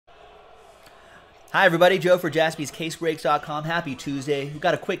Hi, everybody. Joe for JaspysCaseBreaks.com. Happy Tuesday. We've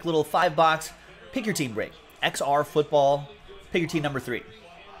got a quick little 5-box pick your team break. XR Football, pick your team number 3.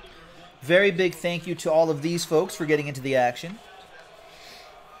 Very big thank you to all of these folks for getting into the action.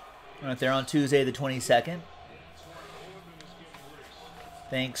 Right there on Tuesday the 22nd.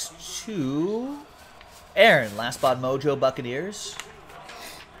 Thanks to Aaron, Last Spot Mojo Buccaneers.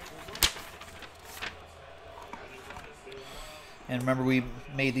 And remember, we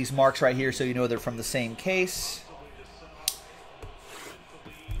made these marks right here so you know they're from the same case.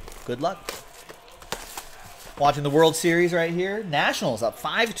 Good luck. Watching the World Series right here. Nationals up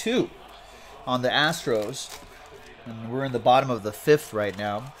 5-2 on the Astros. And we're in the bottom of the 5th right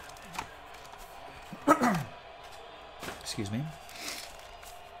now. Excuse me.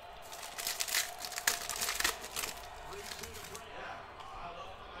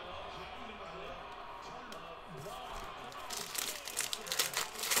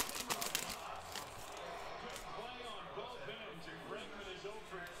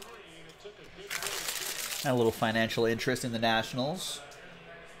 And a little financial interest in the Nationals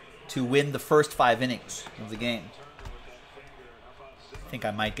to win the first 5 innings of the game. I think I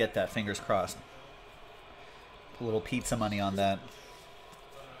might get that, fingers crossed. Put a little pizza money on that.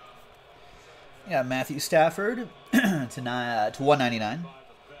 Yeah, Matthew Stafford to 199.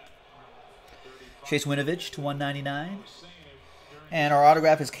 Chase Winovich to 199. And our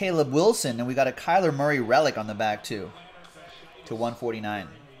autograph is Caleb Wilson, and we got a Kyler Murray relic on the back too, to 149.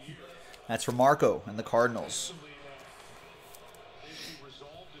 That's for Marco and the Cardinals.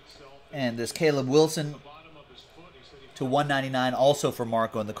 And this Caleb Wilson to 199, also for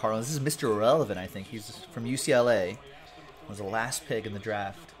Marco and the Cardinals. This is Mr. Irrelevant, I think. He's from UCLA. Was the last pick in the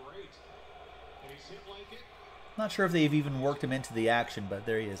draft. Not sure if they've even worked him into the action, but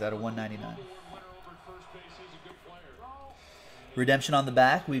there he is, out of 199. Redemption on the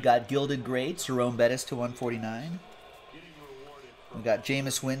back. We've got Gilded Greats, Jerome Bettis to 149. We've got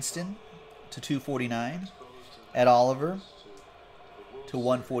Jameis Winston to 249. Ed Oliver to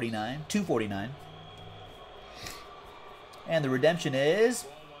 149. 249. And the redemption is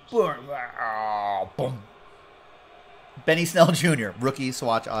boom. Benny Snell Jr., rookie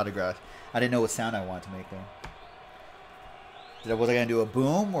swatch autograph. I didn't know what sound I wanted to make there. Was I going to do a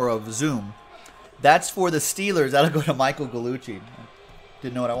boom or a zoom? That's for the Steelers. That'll go to Michael Gallucci.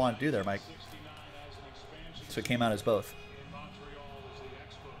 Didn't know what I wanted to do there, Mike. So it came out as both.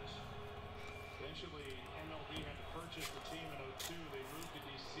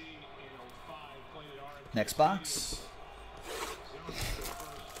 Next box.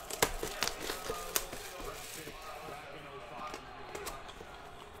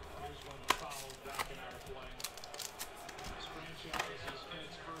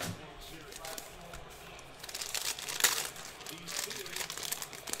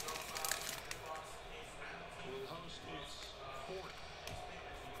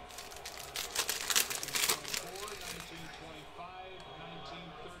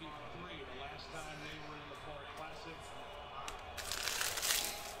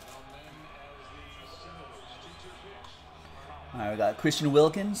 All right, we got Christian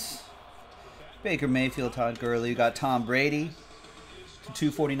Wilkins, Baker Mayfield, Todd Gurley. We got Tom Brady to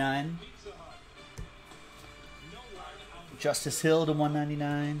 249. Justice Hill to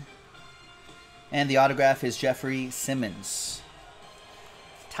 199. And the autograph is Jeffrey Simmons.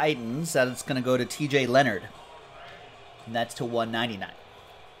 Titans, that's going to go to TJ Leonard. And that's to 199.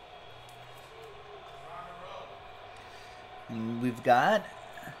 And we've got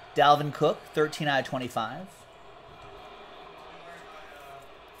Dalvin Cook, 13 out of 25.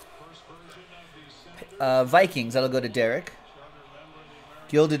 Vikings, that'll go to Derek.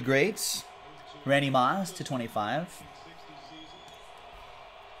 Gilded Greats, Randy Moss to 25.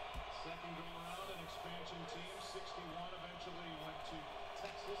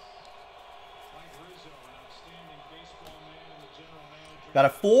 Got a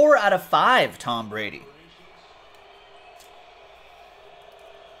 4 out of 5, Tom Brady.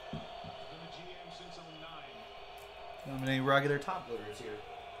 Don't have any regular top loaders here.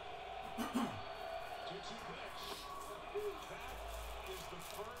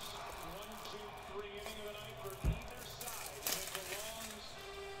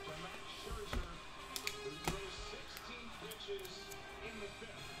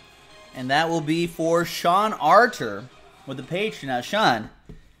 And that will be for Sean Arter with the Patriots. Now, Sean,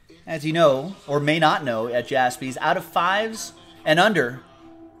 as you know, or may not know at Jaspys, out of 5s and under,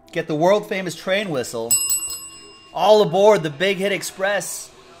 get the world-famous train whistle. All aboard the Big Hit Express.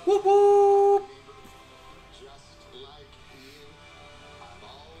 Whoop, whoop.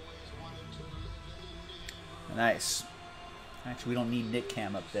 Nice. Actually, we don't need Nick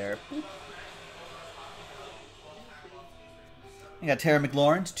Cam up there. We got Terry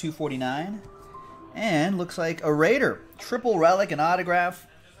McLaurin to 249. And looks like a Raider. Triple relic and autograph.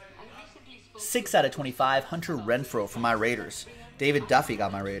 6 out of 25. Hunter Renfrow for my Raiders. David Duffy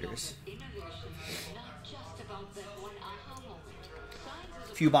got my Raiders.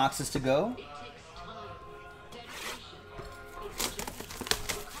 Few boxes to go.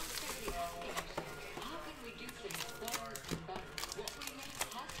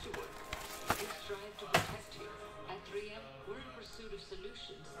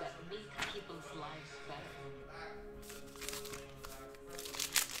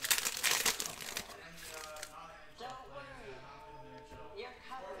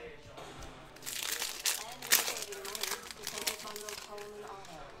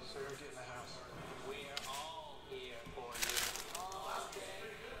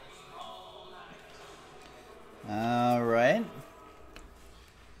 All right.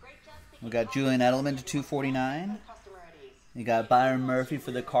 We got Julian Edelman to 249. You got Byron Murphy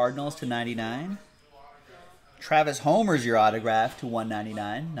for the Cardinals to 99. Travis Homer's your autograph to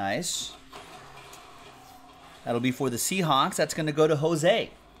 199. Nice. That'll be for the Seahawks. That's going to go to Jose.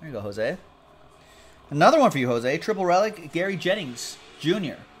 There you go, Jose. Another one for you, Jose. Triple relic, Gary Jennings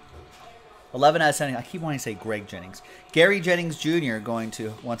Jr. 11 out of 70. I keep wanting to say Greg Jennings. Gary Jennings Jr. going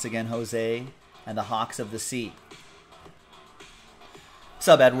to, once again, Jose and the Hawks of the Sea. What's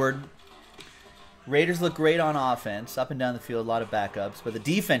up, Edward? Raiders look great on offense. Up and down the field, a lot of backups. But the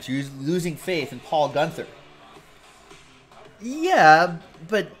defense, you're losing faith in Paul Gunther. Yeah,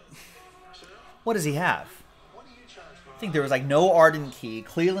 but what does he have? I think there was like no Arden Key.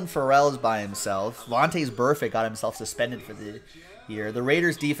 Cleveland Farrell is by himself. Vontaze Burfict got himself suspended for the year. The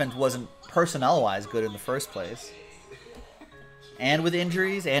Raiders' defense wasn't personnel-wise good in the first place. And with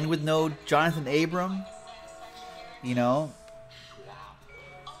injuries, and with no Jonathan Abram, you know,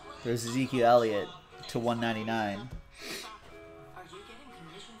 there's Ezekiel Elliott to 199.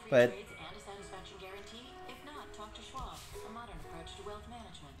 But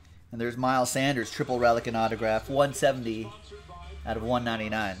and there's Miles Sanders, triple relic and autograph, 170 out of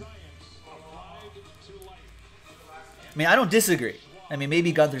 199. I mean, I don't disagree. I mean,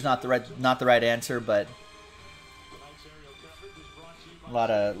 maybe Gunther's not the right answer, but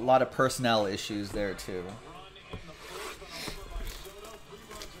a lot of personnel issues there too.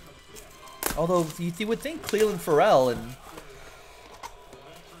 Although you would think Cleveland Farrell and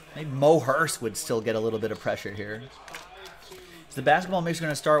maybe Mo Hurst would still get a little bit of pressure here. Is the basketball mix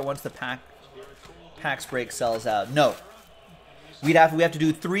going to start once the packs break sells out? No. We have to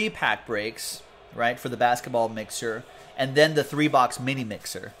do 3 pack breaks, right, for the basketball mixer, and then the 3-box mini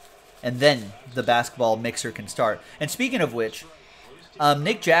mixer, and then the basketball mixer can start. And speaking of which,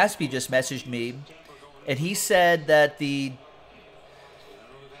 Nick Jaspy just messaged me, and he said that the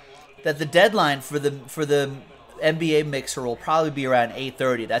deadline for the NBA mixer will probably be around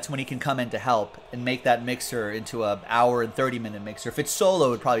 8:30. That's when he can come in to help and make that mixer into an hour and 30-minute mixer. If it's solo, it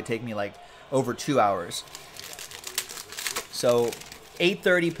would probably take me like over 2 hours. So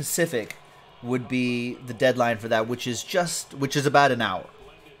 8:30 Pacific would be the deadline for that, which is about an hour.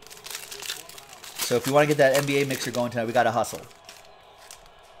 So if we want to get that NBA mixer going tonight, we got to hustle.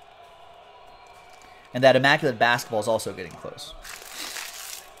 And that Immaculate Basketball is also getting close.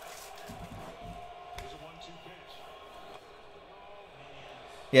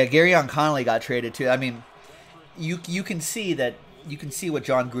 Yeah, Garyon Connolly got traded too. I mean, you can see what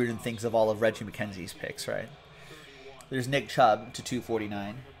John Gruden thinks of all of Reggie McKenzie's picks, right? There's Nick Chubb to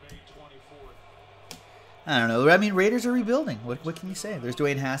 249. I don't know. I mean, Raiders are rebuilding. What can you say? There's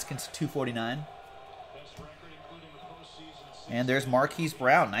Dwayne Haskins to 249. And there's Marquise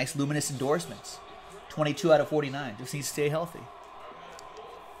Brown. Nice luminous endorsements. 22 out of 49. Just needs to stay healthy.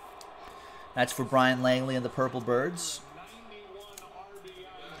 That's for Brian Langley and the Purple Birds.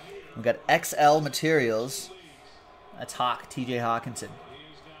 We've got XL Materials. That's Hawk, TJ Hawkinson.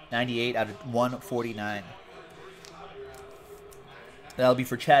 98 out of 149. That'll be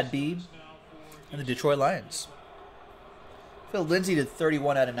for Chad Beebe and the Detroit Lions. Phil Lindsay to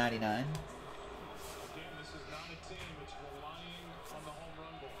 31 out of 99.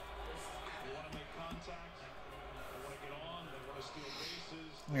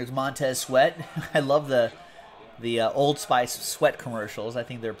 Here's Montez Sweat. I love the Old Spice sweat commercials. I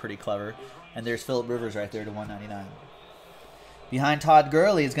think they're pretty clever. And there's Phillip Rivers right there to 199. Behind Todd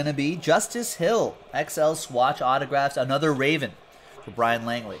Gurley is going to be Justice Hill. XL swatch autographs. Another Raven for Brian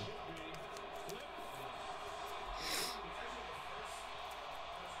Langley.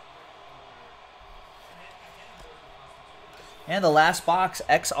 And the last box,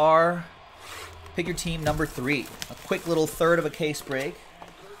 XR. Pick your team number 3. A quick little third of a case break.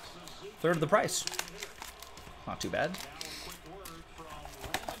 Third of the price. Not too bad.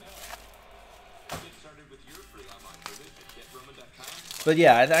 But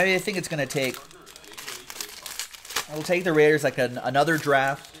yeah, I think it's going to take... It'll take the Raiders like another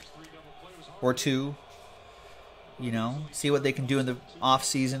draft or two. You know, see what they can do in the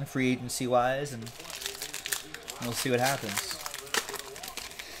off-season, free agency-wise, and we'll see what happens.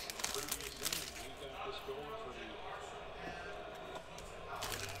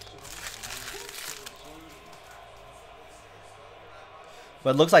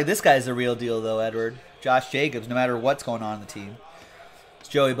 But it looks like this guy's the real deal, though, Edward. Josh Jacobs, no matter what's going on in the team. It's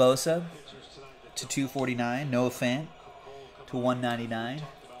Joey Bosa to 249. Noah Fant to 199.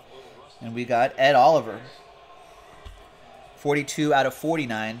 And we got Ed Oliver. 42 out of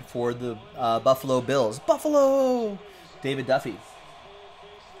 49 for the Buffalo Bills. Buffalo! David Duffy.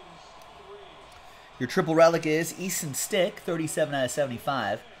 Your triple relic is Easton Stick, 37 out of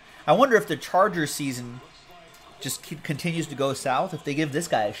 75. I wonder if the Chargers season just continues to go south if they give this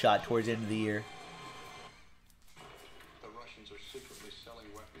guy a shot towards the end of the year.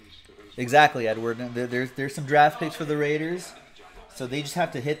 Exactly, Edward. There's some draft picks for the Raiders, so they just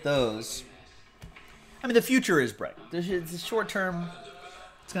have to hit those. I mean, the future is bright. The short term,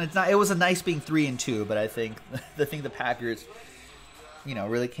 it was a nice being 3-2, but I think the Packers, you know,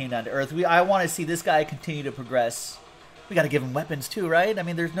 really came down to earth. I want to see this guy continue to progress. We got to give him weapons too, right? I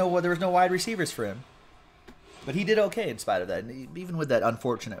mean, there was no wide receivers for him, but he did okay in spite of that, even with that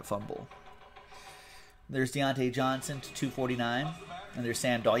unfortunate fumble. There's Deontay Johnson to 249, and there's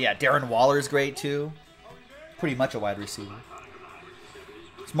Sam Dahl. Yeah, Darren Waller's great too. Pretty much a wide receiver.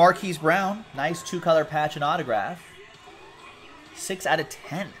 It's Marquise Brown. Nice two-color patch and autograph. 6 out of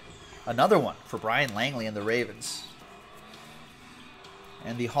 10. Another one for Brian Langley and the Ravens.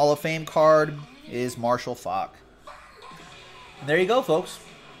 And the Hall of Fame card is Marshall Faulk. And there you go, folks.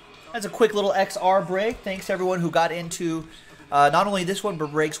 That's a quick little XR break. Thanks to everyone who got into not only this one,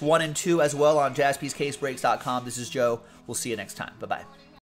 but breaks 1 and 2 as well on jaspyscasebreaks.com. This is Joe. We'll see you next time. Bye-bye.